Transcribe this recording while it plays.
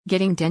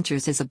Getting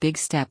dentures is a big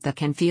step that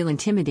can feel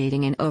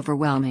intimidating and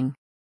overwhelming.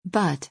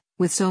 But,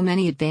 with so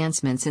many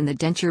advancements in the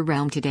denture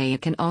realm today,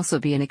 it can also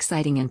be an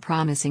exciting and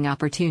promising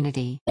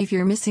opportunity. If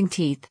you're missing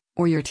teeth,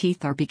 or your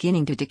teeth are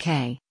beginning to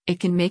decay,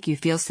 it can make you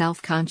feel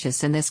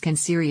self-conscious, and this can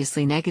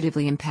seriously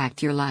negatively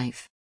impact your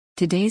life.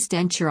 Today's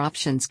denture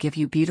options give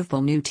you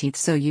beautiful new teeth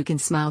so you can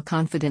smile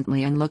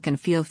confidently and look and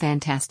feel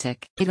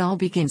fantastic. It all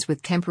begins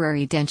with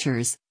temporary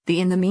dentures, the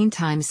in the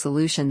meantime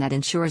solution that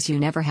ensures you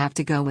never have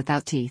to go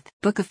without teeth.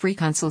 Book a free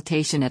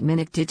consultation at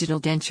Minic Digital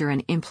Denture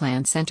and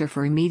Implant Center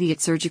for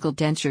immediate surgical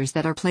dentures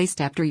that are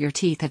placed after your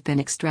teeth have been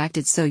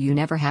extracted so you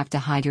never have to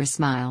hide your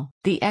smile.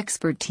 The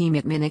expert team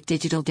at Minic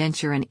Digital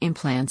Denture and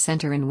Implant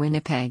Center in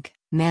Winnipeg,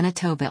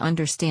 Manitoba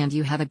understand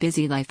you have a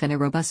busy life and a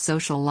robust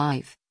social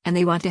life, and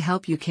they want to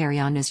help you carry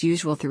on as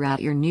usual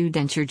throughout your new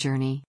denture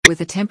journey. With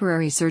a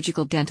temporary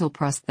surgical dental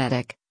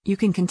prosthetic, you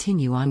can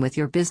continue on with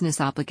your business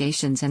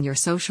obligations and your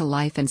social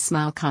life and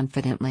smile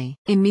confidently.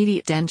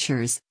 Immediate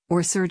dentures,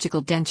 or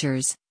surgical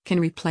dentures, can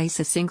replace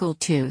a single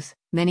tooth,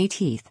 many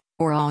teeth,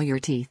 or all your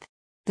teeth.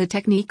 The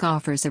technique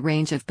offers a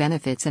range of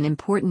benefits and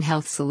important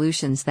health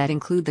solutions that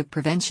include the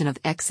prevention of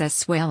excess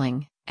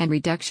swelling and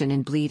reduction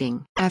in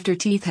bleeding. After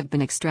teeth have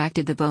been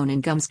extracted, the bone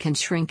and gums can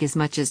shrink as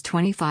much as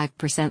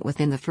 25%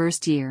 within the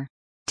first year.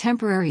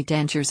 Temporary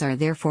dentures are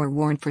therefore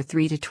worn for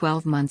 3 to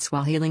 12 months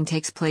while healing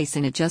takes place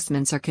and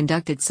adjustments are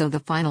conducted so the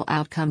final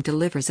outcome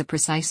delivers a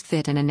precise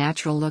fit and a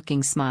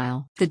natural-looking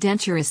smile. The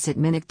denturists at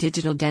Minic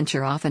Digital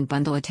Denture often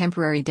bundle a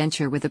temporary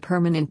denture with a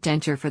permanent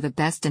denture for the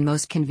best and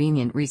most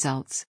convenient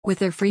results. With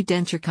their free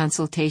denture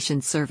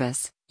consultation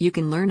service, you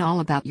can learn all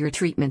about your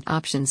treatment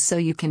options so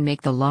you can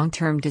make the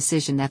long-term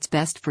decision that's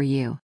best for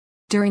you.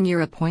 During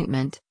your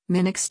appointment,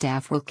 Minic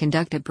staff will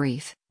conduct a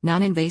brief,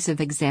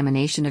 non-invasive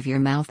examination of your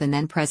mouth and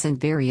then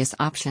present various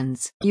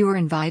options. You are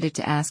invited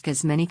to ask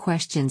as many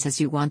questions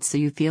as you want so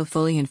you feel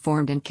fully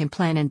informed and can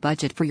plan and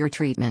budget for your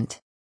treatment.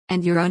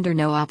 And you're under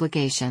no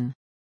obligation.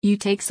 You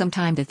take some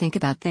time to think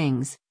about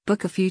things,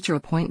 book a future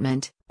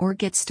appointment, or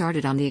get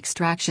started on the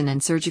extraction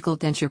and surgical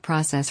denture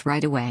process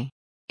right away.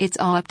 It's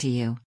all up to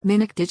you.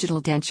 Minic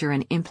Digital Denture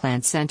and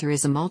Implant Center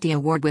is a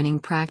multi-award-winning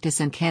practice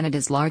and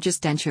Canada's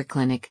largest denture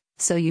clinic,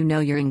 so you know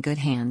you're in good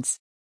hands.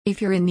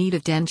 If you're in need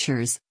of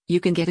dentures, you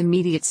can get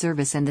immediate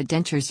service and the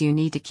dentures you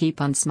need to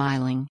keep on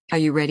smiling. Are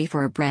you ready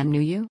for a brand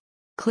new you?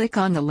 Click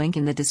on the link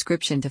in the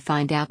description to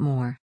find out more.